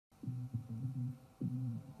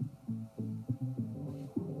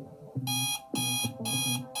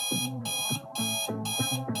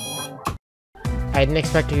I didn't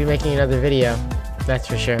expect to be making another video, that's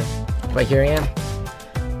for sure, but here I am.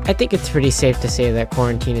 I think it's pretty safe to say that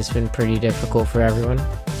quarantine has been pretty difficult for everyone.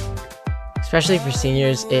 Especially for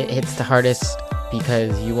seniors, it hits the hardest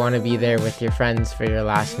because you want to be there with your friends for your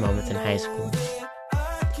last moments in high school.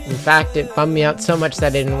 In fact, it bummed me out so much that I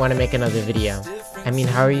didn't want to make another video. I mean,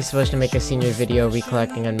 how are you supposed to make a senior video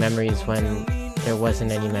recollecting on memories when there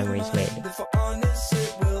wasn't any memories made?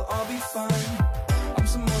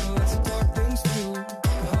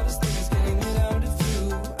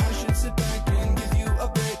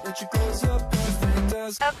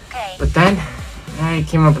 Okay. But then, I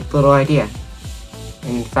came up with a little idea.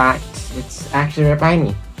 In fact, it's actually right behind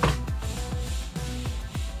me.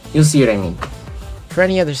 You'll see what I mean. For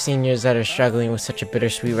any other seniors that are struggling with such a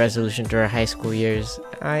bittersweet resolution to our high school years,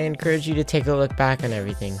 I encourage you to take a look back on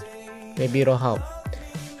everything. Maybe it'll help.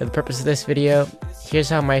 For the purpose of this video, here's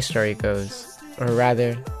how my story goes. Or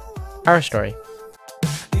rather, our story.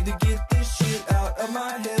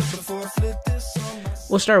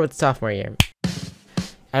 We'll start with sophomore year.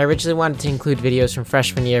 I originally wanted to include videos from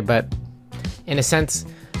freshman year, but in a sense,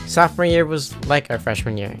 sophomore year was like our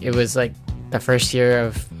freshman year. It was like the first year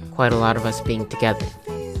of quite a lot of us being together.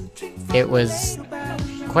 It was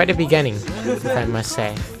quite a beginning, if I must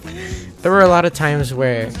say. There were a lot of times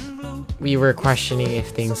where we were questioning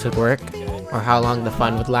if things would work or how long the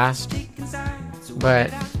fun would last. But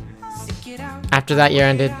after that year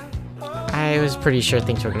ended, I was pretty sure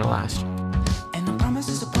things were gonna last.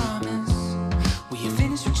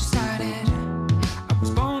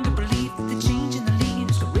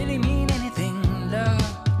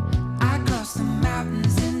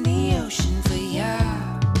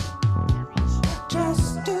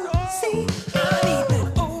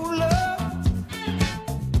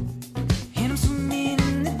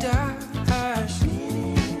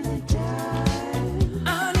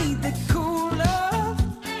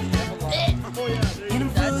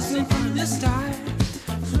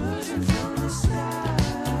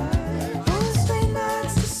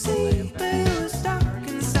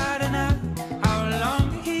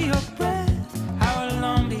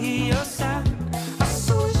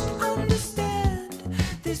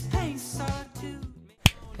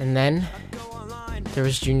 And then, there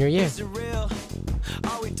was junior year.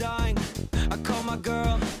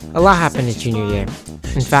 A lot happened in junior year.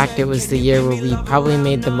 In fact, it was the year where we probably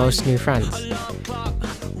made the most new friends.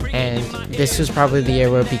 And this was probably the year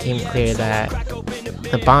where it became clear that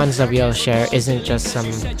the bonds that we all share isn't just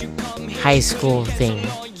some high school thing.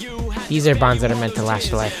 These are bonds that are meant to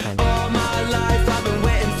last a lifetime.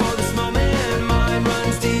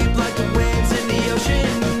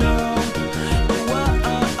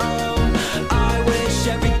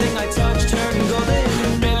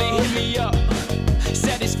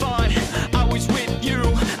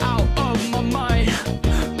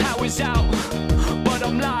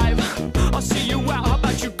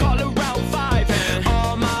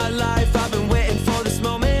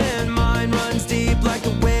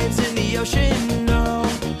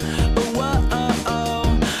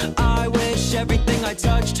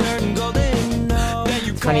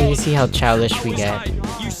 It's funny to see how childish we get.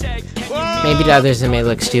 Maybe to others it may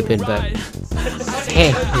look stupid, but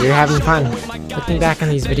hey, you're having fun. Looking back on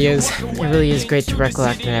these videos, it really is great to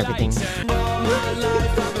recollect and everything.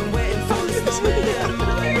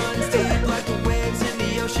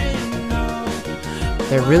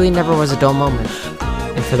 There really never was a dull moment,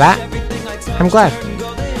 and for that, I'm glad.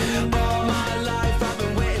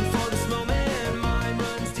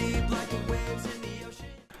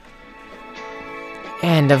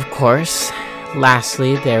 And of course,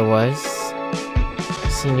 lastly, there was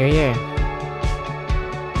senior year.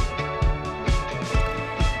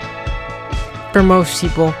 For most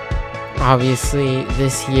people, obviously,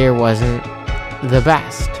 this year wasn't the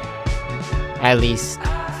best. At least,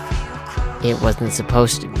 it wasn't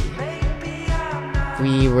supposed to be.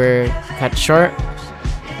 We were cut short,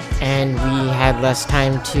 and we had less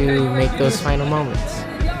time to make those final moments.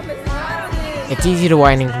 It's easy to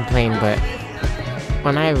whine and complain, but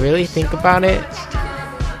when I really think about it,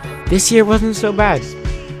 this year wasn't so bad.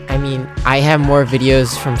 I mean, I have more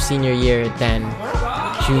videos from senior year than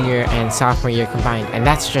junior and sophomore year combined, and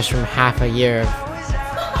that's just from half a year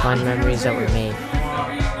of fun memories that were made.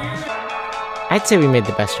 I'd say we made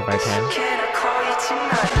the best of our time.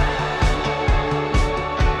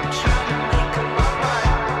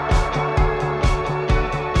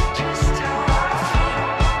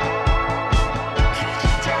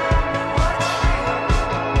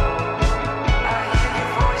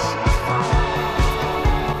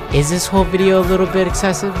 Is this whole video a little bit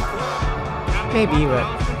excessive? Maybe, but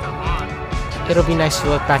it'll be nice to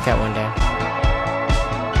look back at one day.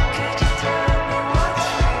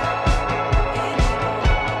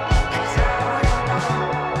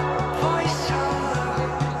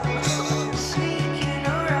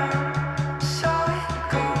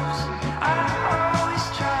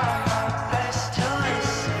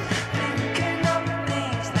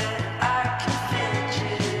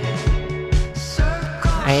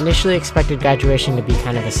 I initially expected graduation to be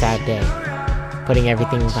kind of a sad day, putting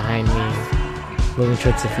everything behind me, moving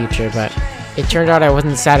towards the future, but it turned out I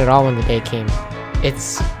wasn't sad at all when the day came.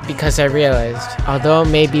 It's because I realized, although it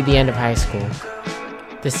may be the end of high school,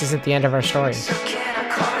 this isn't the end of our story.